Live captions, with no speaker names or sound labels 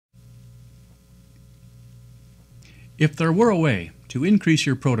If there were a way to increase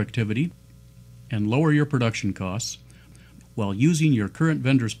your productivity and lower your production costs while using your current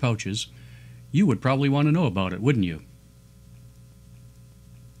vendor's pouches, you would probably want to know about it, wouldn't you?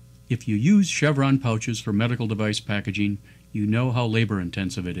 If you use Chevron pouches for medical device packaging, you know how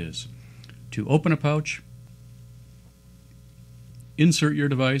labor-intensive it is. To open a pouch, insert your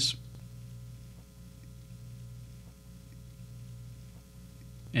device,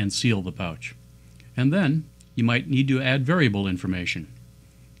 and seal the pouch. And then you might need to add variable information.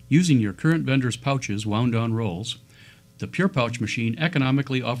 Using your current vendor's pouches wound on rolls, the Pure Pouch machine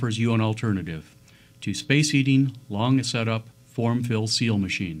economically offers you an alternative to space-eating, long setup, form-fill seal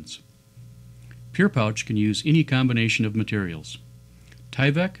machines. Pure Pouch can use any combination of materials: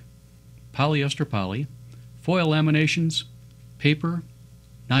 Tyvek, polyester poly, foil laminations, paper,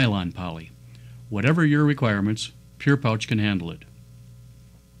 nylon poly. Whatever your requirements, Pure Pouch can handle it.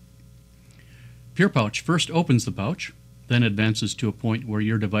 Pure Pouch first opens the pouch, then advances to a point where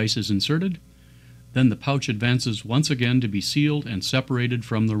your device is inserted. Then the pouch advances once again to be sealed and separated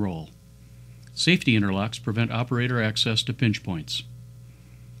from the roll. Safety interlocks prevent operator access to pinch points.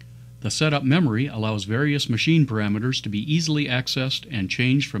 The setup memory allows various machine parameters to be easily accessed and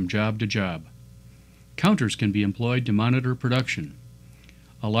changed from job to job. Counters can be employed to monitor production.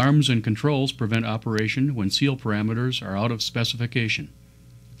 Alarms and controls prevent operation when seal parameters are out of specification.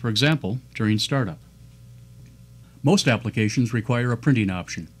 For example, during startup. Most applications require a printing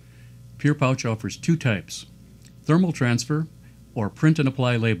option. Pure Pouch offers two types: thermal transfer or print and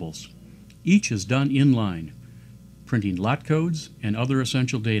apply labels. Each is done in-line, printing lot codes and other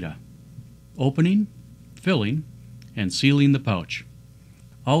essential data, opening, filling, and sealing the pouch.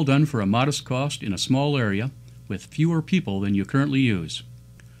 All done for a modest cost in a small area with fewer people than you currently use.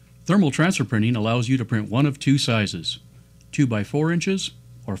 Thermal transfer printing allows you to print one of two sizes, 2 by 4 inches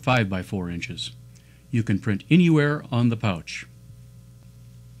or 5 by 4 inches. You can print anywhere on the pouch.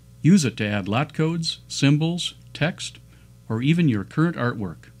 Use it to add lot codes, symbols, text, or even your current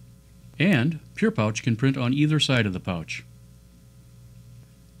artwork. And Pure Pouch can print on either side of the pouch.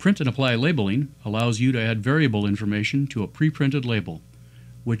 Print and apply labeling allows you to add variable information to a pre-printed label,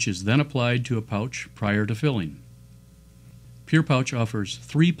 which is then applied to a pouch prior to filling. Pure Pouch offers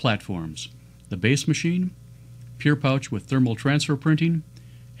 3 platforms: the base machine, Pure Pouch with thermal transfer printing,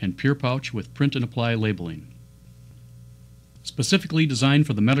 and Pure Pouch with print and apply labeling. Specifically designed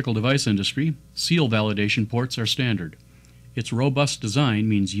for the medical device industry, seal validation ports are standard. Its robust design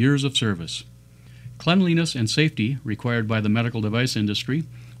means years of service. Cleanliness and safety required by the medical device industry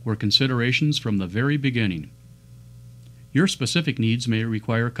were considerations from the very beginning. Your specific needs may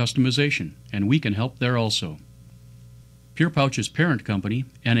require customization, and we can help there also. Pure Pouch's parent company,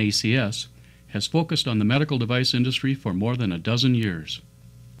 NACS, has focused on the medical device industry for more than a dozen years.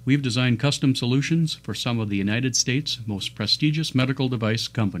 We've designed custom solutions for some of the United States' most prestigious medical device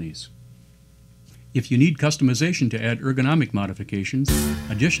companies. If you need customization to add ergonomic modifications,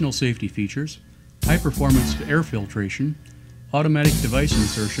 additional safety features, high-performance air filtration, automatic device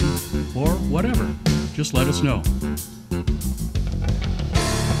insertion, or whatever, just let us know.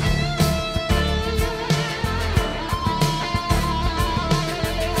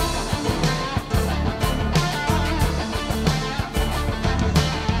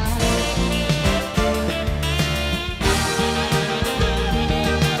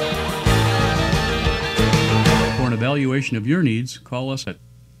 For an evaluation of your needs, call us at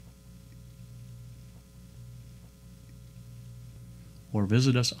or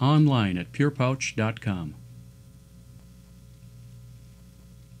visit us online at purepouch.com.